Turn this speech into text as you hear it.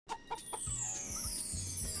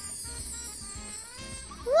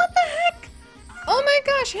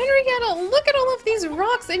gosh, Henrietta, look at all of these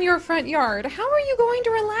rocks in your front yard. How are you going to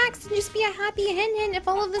relax and just be a happy hen if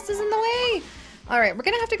all of this is in the way? All right, we're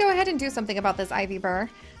gonna have to go ahead and do something about this ivy burr.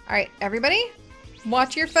 All right, everybody,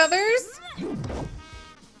 watch your feathers.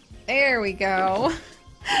 There we go.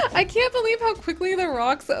 I can't believe how quickly the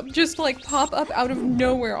rocks just like pop up out of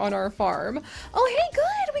nowhere on our farm. Oh, hey,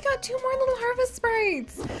 good. We got 2 more little harvest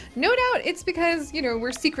sprites. No doubt it's because, you know,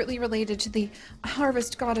 we're secretly related to the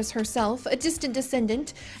harvest goddess herself, a distant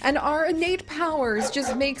descendant, and our innate powers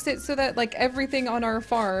just makes it so that like everything on our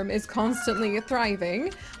farm is constantly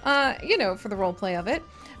thriving, you know, for the roleplay of it.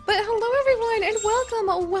 But hello everyone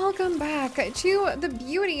and welcome back to the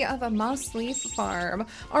beauty of a mouse leaf farm,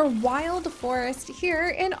 our wild forest here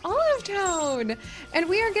in Olive Town. And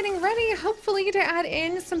we are getting ready, hopefully, to add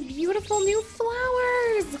in some beautiful new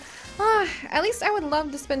flowers. At least I would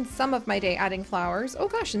love to spend some of my day adding flowers. Oh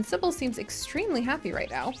gosh, and Sybil seems extremely happy right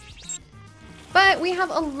now. But we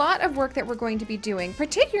have a lot of work that we're going to be doing,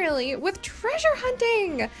 particularly with treasure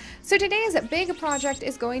hunting. So today's big project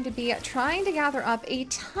is going to be trying to gather up a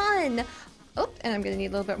ton. Oh, and I'm going to need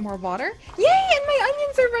a little bit more water. Yay, and my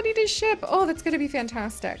onions are ready to ship. Oh, that's going to be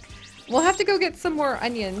fantastic. We'll have to go get some more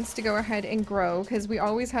onions to go ahead and grow because we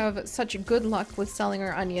always have such good luck with selling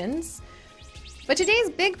our onions. But today's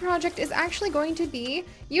big project is actually going to be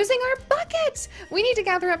using our bucket! We need to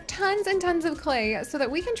gather up tons and tons of clay so that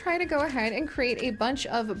we can try to go ahead and create a bunch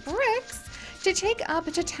of bricks to take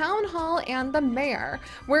up to Town Hall and the Mayor,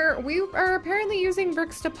 where we are apparently using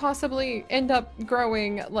bricks to possibly end up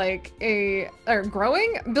growing like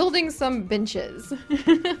building some benches.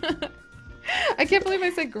 I can't believe I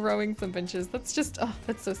said growing some benches. That's just, oh,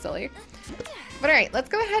 that's so silly. But alright, let's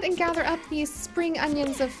go ahead and gather up these spring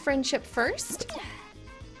onions of friendship first.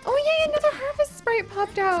 Oh yay, another harvest sprite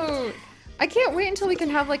popped out! I can't wait until we can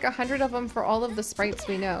have like 100 of them for all of the sprites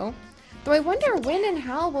we know. Though I wonder when and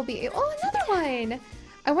how we'll be able— oh, another one!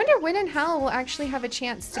 I wonder when and how we'll actually have a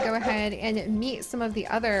chance to go ahead and meet some of the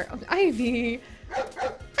other— oh, Ivy!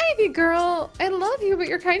 Ivy girl! I love you, but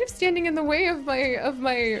you're kind of standing in the way of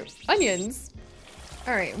my onions.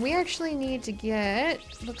 Alright, we actually need to get—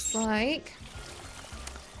 looks like—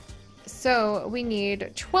 so we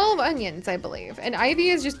need 12 onions, I believe. And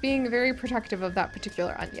Ivy is just being very protective of that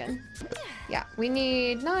particular onion. Yeah, we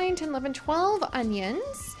need 9, 10, 11, 12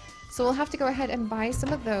 onions. So we'll have to go ahead and buy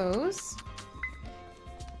some of those.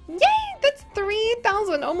 Yay! That's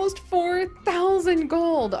 3,000, almost 4,000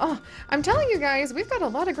 gold. Oh, I'm telling you guys, we've got a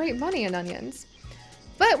lot of great money in onions.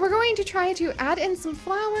 But we're going to try to add in some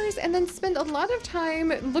flowers and then spend a lot of time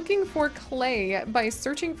looking for clay by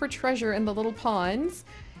searching for treasure in the little ponds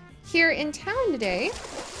here in town today,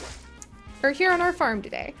 or here on our farm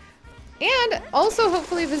today. And also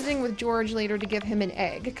hopefully visiting with George later to give him an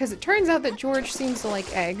egg, because it turns out that George seems to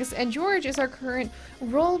like eggs, and George is our current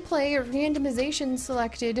roleplay randomization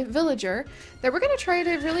selected villager that we're going to try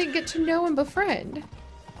to really get to know and befriend.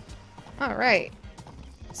 Alright.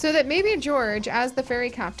 So that maybe George, as the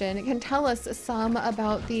ferry captain, can tell us some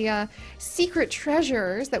about the secret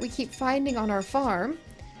treasures that we keep finding on our farm.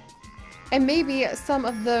 And maybe some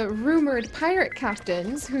of the rumored pirate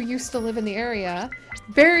captains who used to live in the area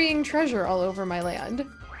burying treasure all over my land.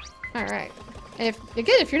 Alright. And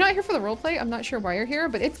if you're not here for the roleplay, I'm not sure why you're here,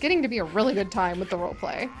 but it's getting to be a really good time with the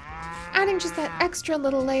roleplay. Adding just that extra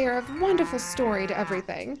little layer of wonderful story to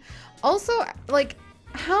everything. Also, like,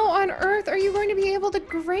 how on earth are you going to be able to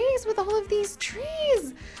graze with all of these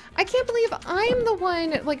trees? I can't believe I'm the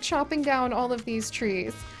one, like, chopping down all of these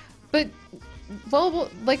trees. But, well,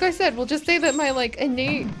 like I said, we'll just say that my, like,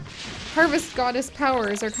 innate harvest goddess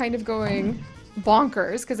powers are kind of going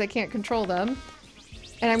bonkers because I can't control them.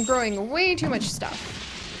 And I'm growing way too much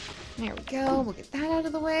stuff. There we go. We'll get that out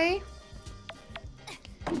of the way.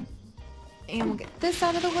 And we'll get this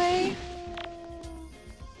out of the way.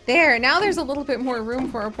 There, now there's a little bit more room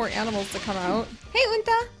for our poor animals to come out. Hey,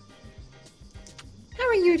 Unta! How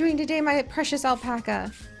are you doing today, my precious alpaca?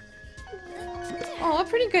 Oh,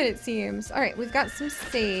 pretty good it seems. Alright, we've got some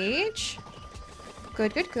sage.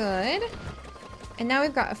 Good, good, good. And now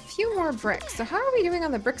we've got a few more bricks. So how are we doing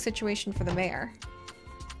on the brick situation for the mayor?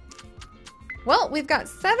 Well, we've got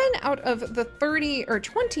 7 out of the 30, or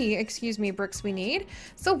 20, excuse me, bricks we need.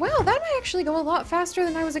 So wow, that might actually go a lot faster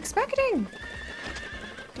than I was expecting.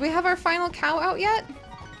 Do we have our final cow out yet?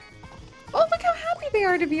 Oh, look how happy they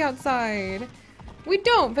are to be outside. We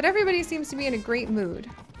don't, but everybody seems to be in a great mood.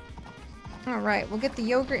 Alright, we'll get the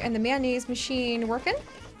yogurt and the mayonnaise machine working.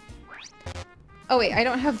 Oh wait, I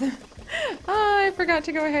don't have the... Oh, I forgot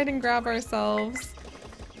to go ahead and grab ourselves.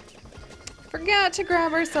 Forgot to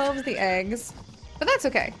grab ourselves the eggs. But that's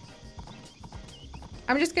okay.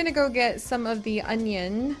 I'm just gonna go get some of the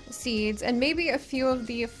onion seeds and maybe a few of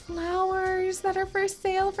the flowers that are for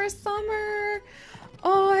sale for summer.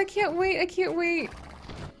 Oh, I can't wait, I can't wait.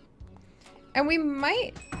 And we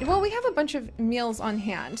might, well, we have a bunch of meals on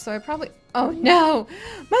hand, so I probably, oh no,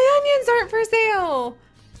 my onions aren't for sale.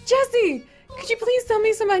 Jessie, could you please sell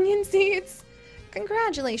me some onion seeds?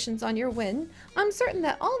 Congratulations on your win. I'm certain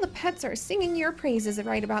that all the pets are singing your praises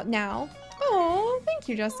right about now. Oh, thank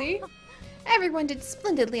you, Jessie. Everyone did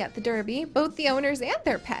splendidly at the derby, both the owners and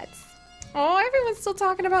their pets. Oh, everyone's still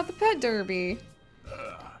talking about the pet derby.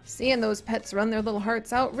 Seeing those pets run their little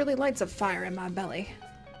hearts out really lights a fire in my belly.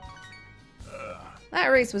 That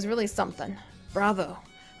race was really something. Bravo.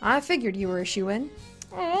 I figured you were a shoo-in.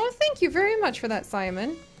 Oh, thank you very much for that,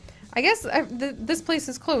 Simon. I guess this place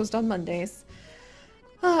is closed on Mondays.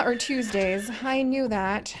 Or Tuesdays. I knew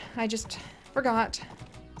that. I just forgot.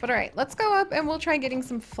 But alright, let's go up and we'll try getting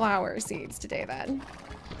some flower seeds today then.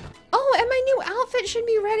 Oh, and my new outfit should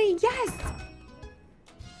be ready. Yes!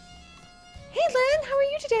 Hey, Lynn, how are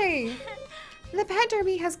you today? The pet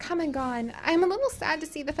derby has come and gone. I'm a little sad to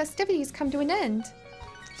see the festivities come to an end.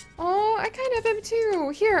 Oh, I kind of am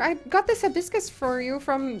too. Here, I got this hibiscus for you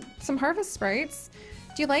from some harvest sprites.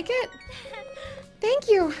 Do you like it? Thank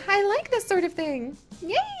you. I like this sort of thing.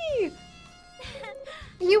 Yay!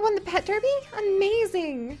 You won the pet derby?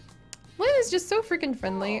 Amazing. Lynn is just so freaking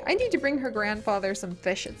friendly. I need to bring her grandfather some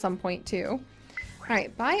fish at some point too.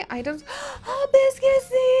 Alright, buy items.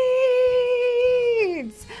 Hibiscus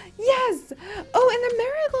seeds! Yes! Oh, and the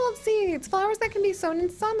marigold seeds! Flowers that can be sown in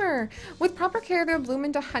summer. With proper care, they'll bloom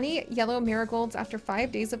into honey yellow marigolds after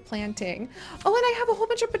 5 days of planting. Oh, and I have a whole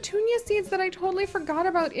bunch of petunia seeds that I totally forgot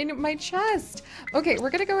about in my chest. Okay,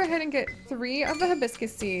 we're gonna go ahead and get 3 of the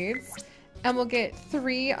hibiscus seeds. And we'll get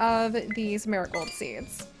 3 of these marigold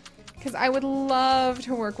seeds. Because I would love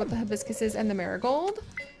to work with the hibiscuses and the marigold.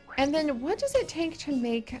 And then what does it take to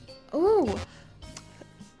make... Ooh.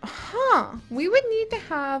 Huh. We would need to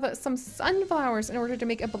have some sunflowers in order to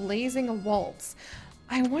make a blazing waltz.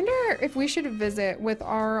 I wonder if we should visit with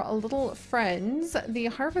our little friends, the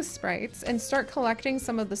harvest sprites, and start collecting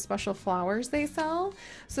some of the special flowers they sell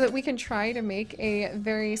so that we can try to make a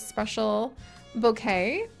very special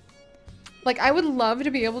bouquet. Like, I would love to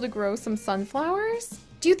be able to grow some sunflowers.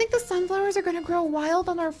 Do you think the sunflowers are going to grow wild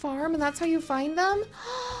on our farm and that's how you find them?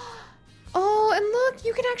 Oh, and look,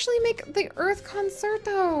 you can actually make the earth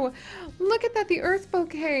concerto. Look at that, the earth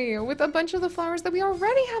bouquet with a bunch of the flowers that we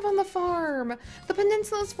already have on the farm. The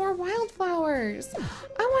peninsula's 4 wildflowers.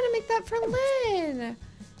 I want to make that for Lynn.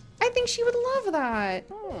 I think she would love that.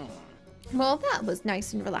 Well, that was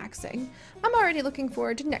nice and relaxing. I'm already looking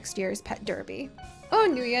forward to next year's pet derby. Oh,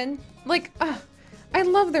 Nguyen. Like, I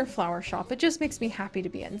love their flower shop. It just makes me happy to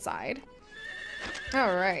be inside.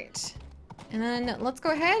 All right. And then let's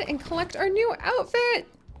go ahead and collect our new outfit.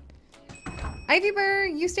 Ivy Burr,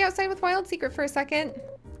 you stay outside with Wild Secret for a second.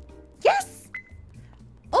 Yes!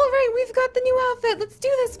 All right, we've got the new outfit. Let's do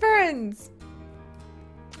this, friends.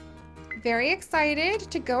 Very excited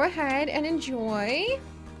to go ahead and enjoy.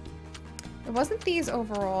 It wasn't these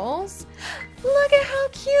overalls. Look at how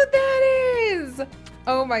cute that is!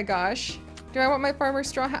 Oh my gosh. Do I want my farmer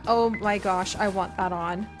straw hat? Oh my gosh, I want that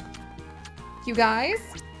on. You guys,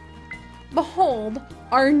 behold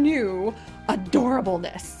our new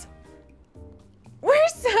adorableness. We're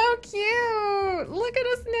so cute! Look at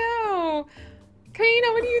us now! Karina,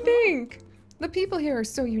 what do you think? The people here are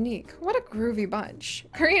so unique. What a groovy bunch.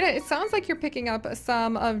 Karina, it sounds like you're picking up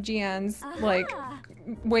some of Jian's, like,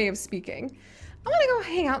 way of speaking. I want to go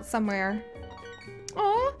hang out somewhere.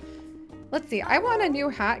 Aw. Let's see. I want a new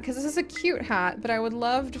hat because this is a cute hat, but I would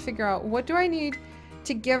love to figure out what do I need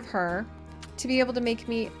to give her to be able to make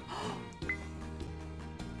me...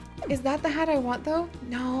 Is that the hat I want though?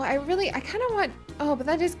 No, I kind of want... Oh, but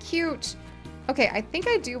that is cute. Okay, I think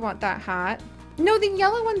I do want that hat. No, the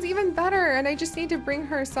yellow one's even better, and I just need to bring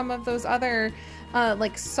her some of those other,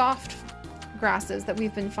 like, soft grasses that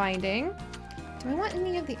we've been finding. Do I want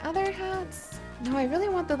any of the other hats? No, I really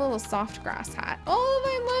want the little soft grass hat. Oh,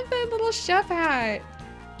 I love that little chef hat.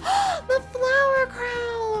 The flower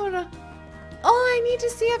crown. Oh, I need to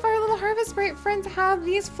see if our little Harvest Sprite friends have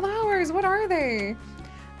these flowers. What are they?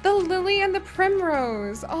 The lily and the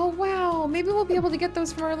primrose. Oh, wow. Maybe we'll be able to get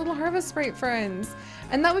those from our little Harvest Sprite friends.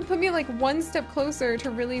 And that would put me like one step closer to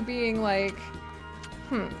really being like,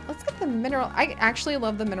 let's get the mineral. I actually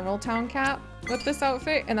love the Mineral Town cap with this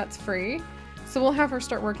outfit, and that's free. So we'll have her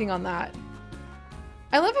start working on that.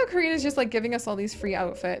 I love how Karina's just like giving us all these free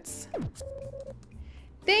outfits.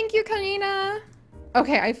 Thank you, Karina.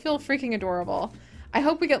 Okay, I feel freaking adorable. I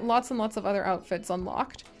hope we get lots and lots of other outfits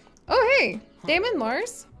unlocked. Oh, hey, Damon,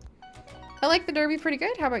 Lars. I like the derby pretty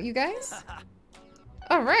good. How about you guys?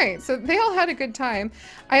 All right, so they all had a good time.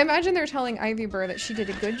 I imagine they're telling Ivy Burr that she did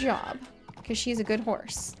a good job because she's a good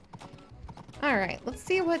horse. All right, let's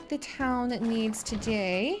see what the town needs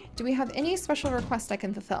today. Do we have any special requests I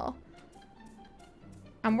can fulfill?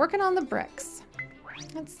 I'm working on the bricks.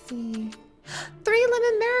 Let's see. 3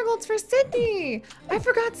 lemon marigolds for Sydney! I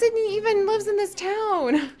forgot Sydney even lives in this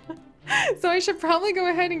town. So I should probably go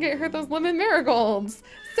ahead and get her those lemon marigolds.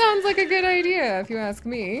 Sounds like a good idea, if you ask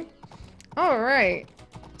me. All right.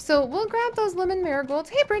 So we'll grab those lemon marigolds.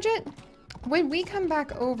 Hey, Bridget! When we come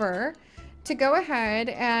back over to go ahead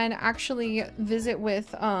and actually visit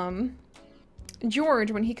with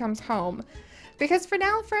George when he comes home. Because for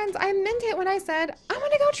now, friends, I meant it when I said, I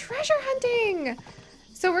want to go treasure hunting!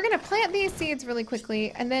 So we're going to plant these seeds really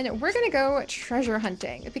quickly, and then we're going to go treasure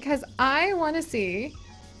hunting. Because I want to see...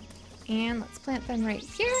 And let's plant them right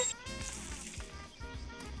here.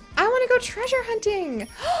 I want to go treasure hunting!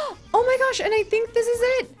 Oh my gosh, and I think this is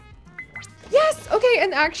it! Yes! Okay,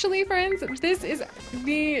 and actually, friends, this is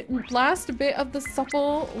the last bit of the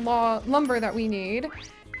supple lumber that we need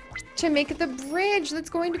to make the bridge that's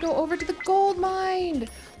going to go over to the gold mine.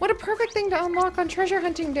 What a perfect thing to unlock on treasure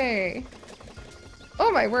hunting day.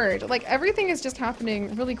 Oh my word, like everything is just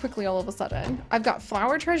happening really quickly all of a sudden. I've got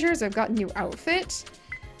flower treasures, I've got a new outfit.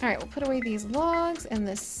 All right, we'll put away these logs and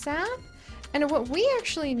this sap. And what we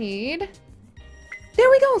actually need, there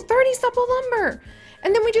we go, 30 supple lumber.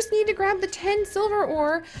 And then we just need to grab the 10 silver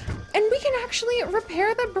ore and we can actually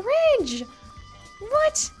repair the bridge.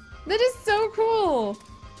 What? That is so cool.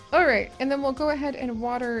 All right, and then we'll go ahead and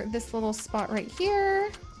water this little spot right here.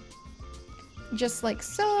 Just like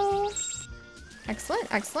so.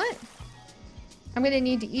 Excellent, excellent. I'm gonna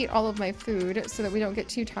need to eat all of my food so that we don't get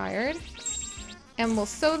too tired. And we'll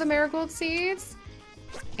sow the marigold seeds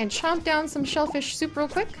and chomp down some shellfish soup real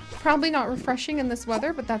quick. Probably not refreshing in this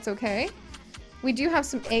weather, but that's okay. We do have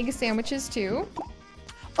some egg sandwiches too.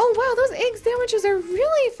 Oh wow, those egg sandwiches are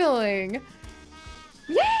really filling.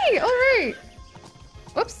 Yay, all right.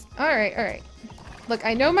 Whoops, all right, all right. Look,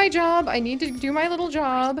 I know my job. I need to do my little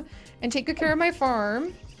job and take good care of my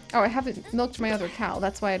farm. Oh, I haven't milked my other cow.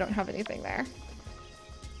 That's why I don't have anything there.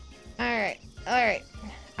 All right, all right.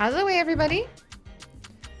 Out of the way, everybody.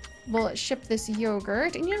 We'll ship this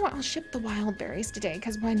yogurt. And you know what? I'll ship the wild berries today,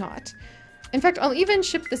 because why not? In fact, I'll even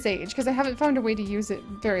ship the sage, because I haven't found a way to use it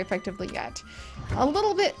very effectively yet. A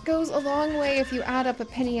little bit goes a long way if you add up a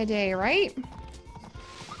penny a day, right?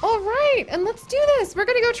 All right, and let's do this. We're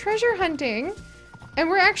going to go treasure hunting, and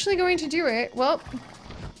we're actually going to do it, well,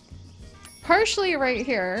 partially right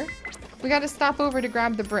here. We got to stop over to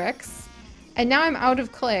grab the bricks, and now I'm out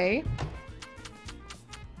of clay.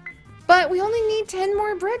 But we only need 10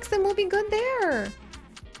 more bricks and we'll be good there.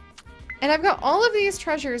 And I've got all of these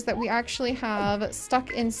treasures that we actually have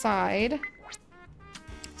stuck inside.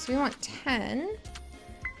 So we want 10.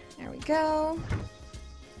 There we go.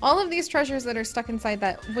 All of these treasures that are stuck inside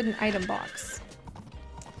that wooden item box.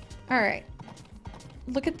 All right.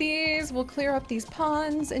 Look at these. We'll clear up these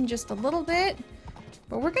ponds in just a little bit.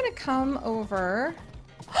 But we're going to come over.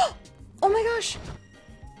 Oh my gosh.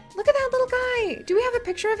 Look at that little guy. Do we have a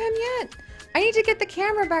picture of him yet? I need to get the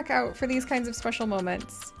camera back out for these kinds of special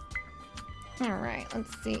moments. All right,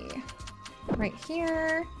 let's see. Right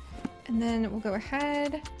here. And then we'll go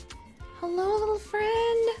ahead. Hello, little friend.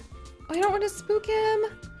 Oh, I don't want to spook him.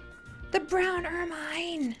 The brown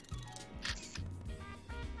ermine.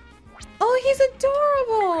 Oh, he's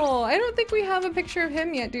adorable. I don't think we have a picture of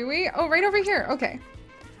him yet, do we? Oh, right over here. Okay.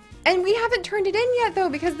 And we haven't turned it in yet, though,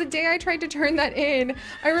 because the day I tried to turn that in,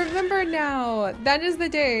 I remember now, that is the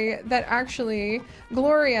day that actually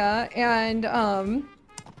Gloria and, oh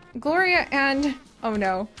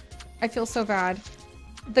no, I feel so bad.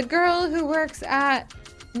 The girl who works at,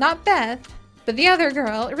 not Beth, but the other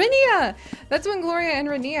girl, Rania! That's when Gloria and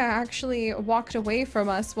Rania actually walked away from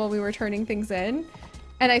us while we were turning things in.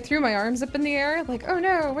 And I threw my arms up in the air, like, oh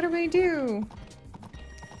no, what do we do?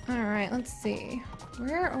 All right, let's see.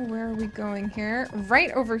 Where are we going here?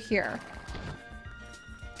 Right over here.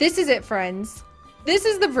 This is it, friends. This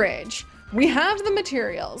is the bridge. We have the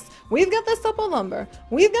materials. We've got the supple lumber.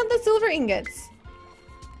 We've got the silver ingots.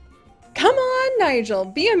 Come on, Nigel.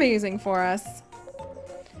 Be amazing for us.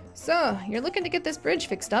 So, you're looking to get this bridge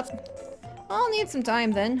fixed up. I'll need some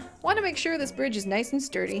time then. Want to make sure this bridge is nice and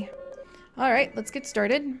sturdy. All right, let's get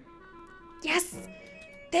started. Yes!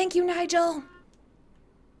 Thank you, Nigel.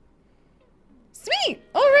 Sweet!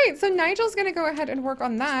 All right, so Nigel's gonna go ahead and work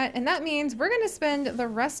on that, and that means we're gonna spend the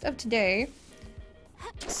rest of today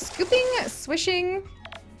scooping, swishing,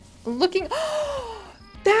 looking. Oh,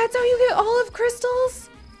 That's how you get olive crystals?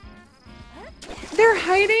 They're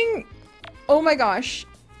hiding. Oh my gosh.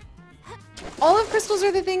 Olive crystals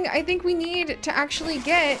are the thing I think we need to actually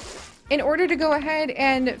get in order to go ahead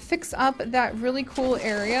and fix up that really cool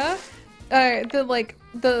area.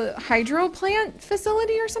 The hydro plant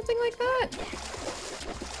facility or something like that.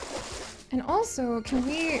 And also, can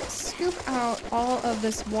we scoop out all of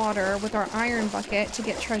this water with our iron bucket to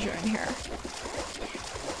get treasure in here?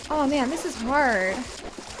 Oh man, this is hard.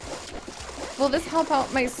 Will this help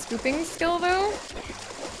out my scooping skill though?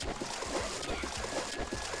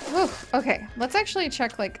 Oof, okay, let's actually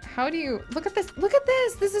check, like, how do you... Look at this! Look at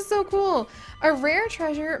this! This is so cool! A rare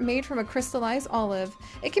treasure made from a crystallized olive.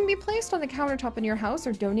 It can be placed on the countertop in your house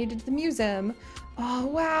or donated to the museum. Oh,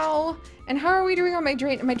 wow! And how are we doing on my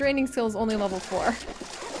draining skill is only level 4.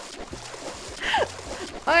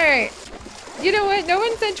 Alright. You know what? No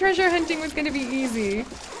one said treasure hunting was going to be easy.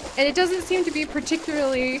 And it doesn't seem to be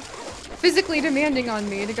particularly physically demanding on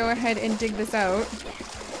me to go ahead and dig this out.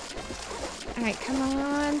 Alright, come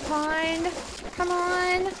on, pond. Come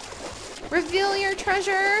on. Reveal your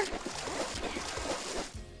treasure.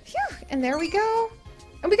 Phew, and there we go.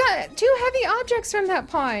 And we got 2 heavy objects from that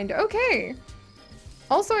pond. Okay.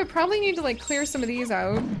 Also, I probably need to, like, clear some of these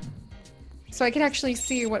out so I can actually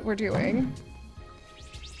see what we're doing.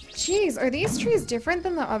 Jeez, are these trees different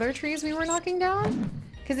than the other trees we were knocking down?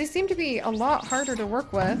 Because they seem to be a lot harder to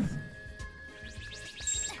work with.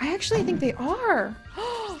 I actually think they are.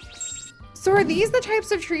 So are these the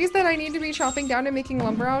types of trees that I need to be chopping down and making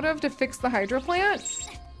lumber out of to fix the hydro plant?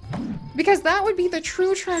 Because that would be the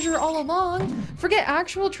true treasure all along. Forget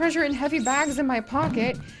actual treasure in heavy bags in my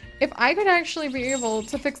pocket. If I could actually be able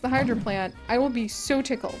to fix the hydro plant, I will be so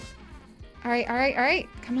tickled. Alright, alright, alright.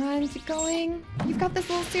 Come on, keep going. You've got this,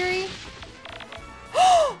 little Seri.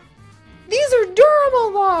 These are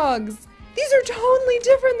durable logs! These are totally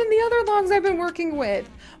different than the other logs I've been working with.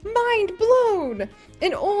 Mind blown!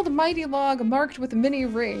 An old mighty log marked with many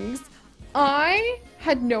rings. I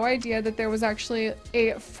had no idea that there was actually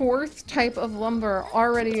a 4th type of lumber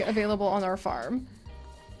already available on our farm.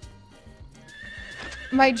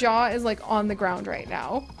 My jaw is like on the ground right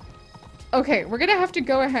now. Okay, we're gonna have to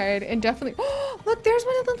go ahead and definitely... Oh, look, there's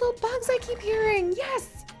one of the little bugs I keep hearing.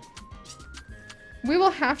 Yes! We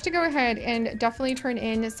will have to go ahead and definitely turn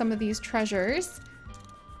in some of these treasures.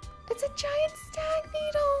 It's a giant stag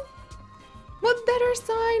beetle! What better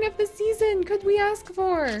sign of the season could we ask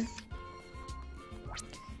for?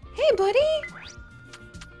 Hey, buddy!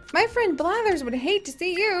 My friend Blathers would hate to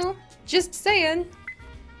see you. Just saying.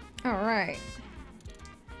 Alright.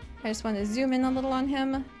 I just want to zoom in a little on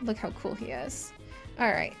him. Look how cool he is.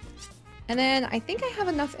 Alright. And then I think I have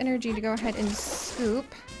enough energy to go ahead and scoop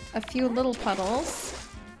a few little puddles.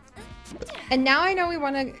 And now I know we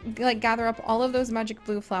want to like gather up all of those magic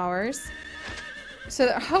blue flowers. So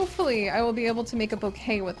that hopefully I will be able to make a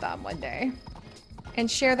bouquet with them one day.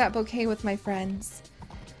 And share that bouquet with my friends.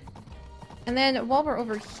 And then while we're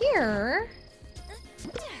over here,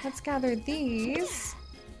 let's gather these.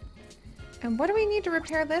 And what do we need to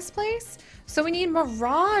repair this place? So we need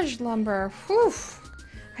mirage lumber. Whew.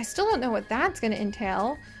 I still don't know what that's going to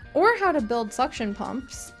entail. Or how to build suction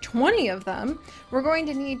pumps. 20 of them. We're going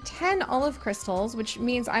to need 10 olive crystals, which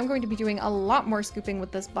means I'm going to be doing a lot more scooping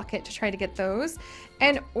with this bucket to try to get those.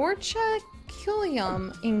 And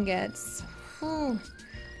orchiculium ingots. Whew.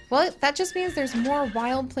 Well, that just means there's more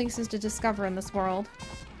wild places to discover in this world.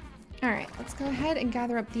 Alright, let's go ahead and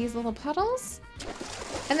gather up these little puddles.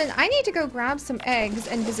 And then I need to go grab some eggs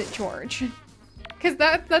and visit George. Because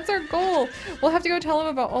that's our goal. We'll have to go tell him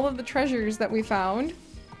about all of the treasures that we found.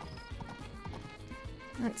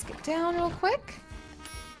 Let's get down real quick.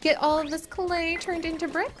 Get all of this clay turned into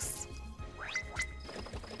bricks.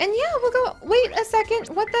 And yeah, we'll go... Wait a second.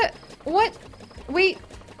 What? Wait,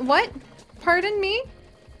 what? Pardon me?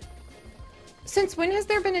 Since when has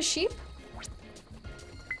there been a sheep?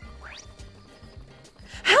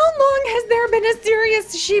 How long has there been a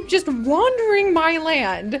serious sheep just wandering my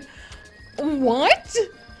land? What?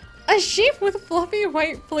 A sheep with fluffy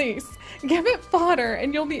white fleece. Give it fodder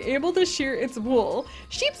and you'll be able to shear its wool.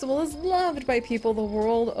 Sheep's wool is loved by people the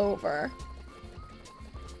world over.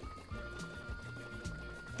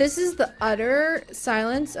 This is the utter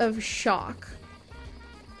silence of shock.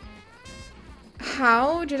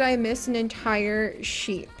 How did I miss an entire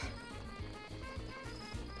sheep?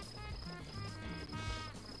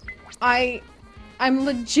 I'm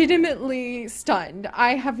legitimately stunned.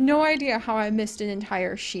 I have no idea how I missed an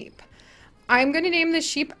entire sheep. I'm gonna name this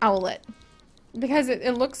sheep Owlet. Because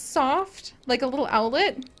it looks soft, like a little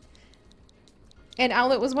owlet. And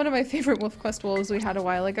Owlet was one of my favorite WolfQuest wolves we had a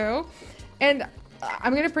while ago. And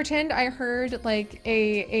I'm gonna pretend I heard like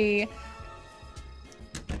I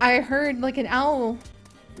heard like an owl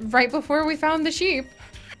right before we found the sheep.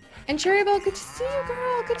 And Cherry Belle, good to see you,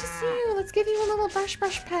 girl. Good to see you. Let's give you a little brush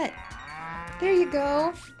pet. There you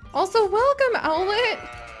go. Also, welcome, Owlet.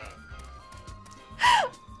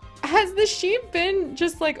 Has the sheep been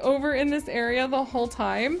just like over in this area the whole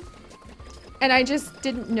time? And I just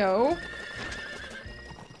didn't know?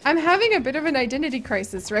 I'm having a bit of an identity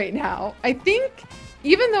crisis right now. I think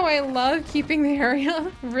even though I love keeping the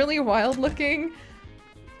area really wild looking,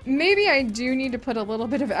 maybe I do need to put a little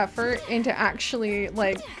bit of effort into actually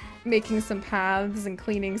like making some paths and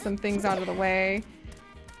cleaning some things out of the way.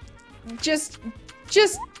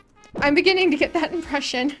 I'm beginning to get that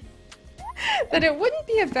impression that it wouldn't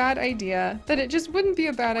be a bad idea, that it just wouldn't be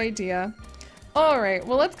a bad idea. All right,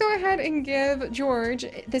 well, let's go ahead and give George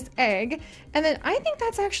this egg. And then I think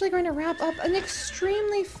that's actually going to wrap up an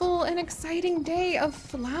extremely full and exciting day of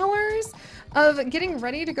flowers, of getting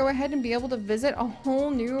ready to go ahead and be able to visit a whole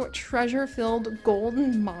new treasure-filled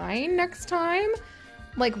golden mine next time.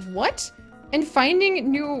 Like, what? And finding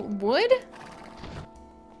new wood?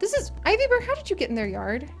 This is... Ivy Bear, how did you get in their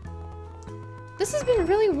yard? This has been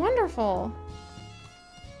really wonderful.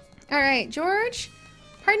 All right, George.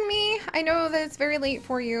 Pardon me, I know that it's very late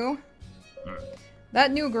for you.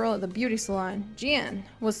 That new girl at the beauty salon, Jan,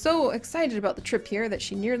 was so excited about the trip here that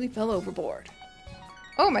she nearly fell overboard.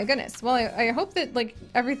 Oh my goodness. Well, I hope that, like,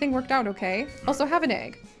 everything worked out okay. Also, have an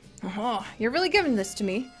egg. Oh, you're really giving this to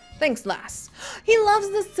me. Thanks, lass. He loves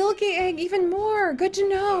the silky egg even more. Good to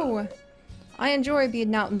know. I enjoy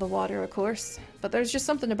being out in the water, of course, but there's just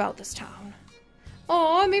something about this town.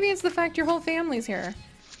 Oh, maybe it's the fact your whole family's here.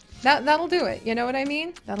 That'll do it. You know what I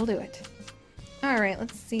mean? That'll do it. All right,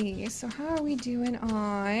 let's see. So how are we doing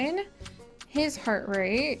on his heart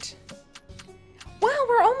rate? Wow,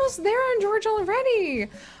 we're almost there on George already.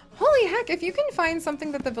 Holy heck, if you can find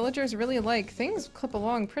something that the villagers really like, things clip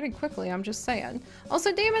along pretty quickly, I'm just saying.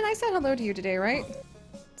 Also, Damon, I said hello to you today, right?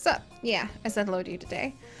 Sup? Yeah, I said hello to you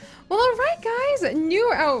today. Well, alright guys,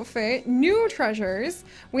 new outfit, new treasures.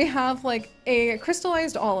 We have like a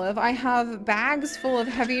crystallized olive. I have bags full of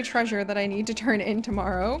heavy treasure that I need to turn in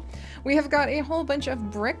tomorrow. We have got a whole bunch of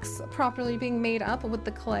bricks properly being made up with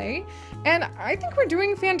the clay. And I think we're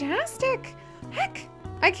doing fantastic. Heck,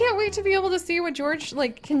 I can't wait to be able to see what George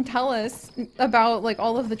like can tell us about like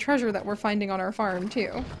all of the treasure that we're finding on our farm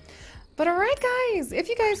too. But alright guys, if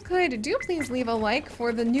you guys could, do please leave a like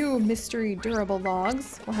for the new mystery durable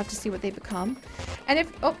logs. We'll have to see what they become. And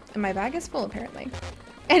if, oh, and my bag is full apparently.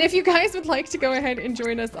 And if you guys would like to go ahead and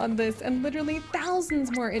join us on this and literally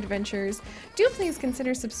thousands more adventures, do please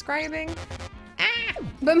consider subscribing.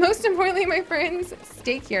 But most importantly, my friends,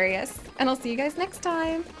 stay curious. And I'll see you guys next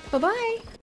time. Bye-bye.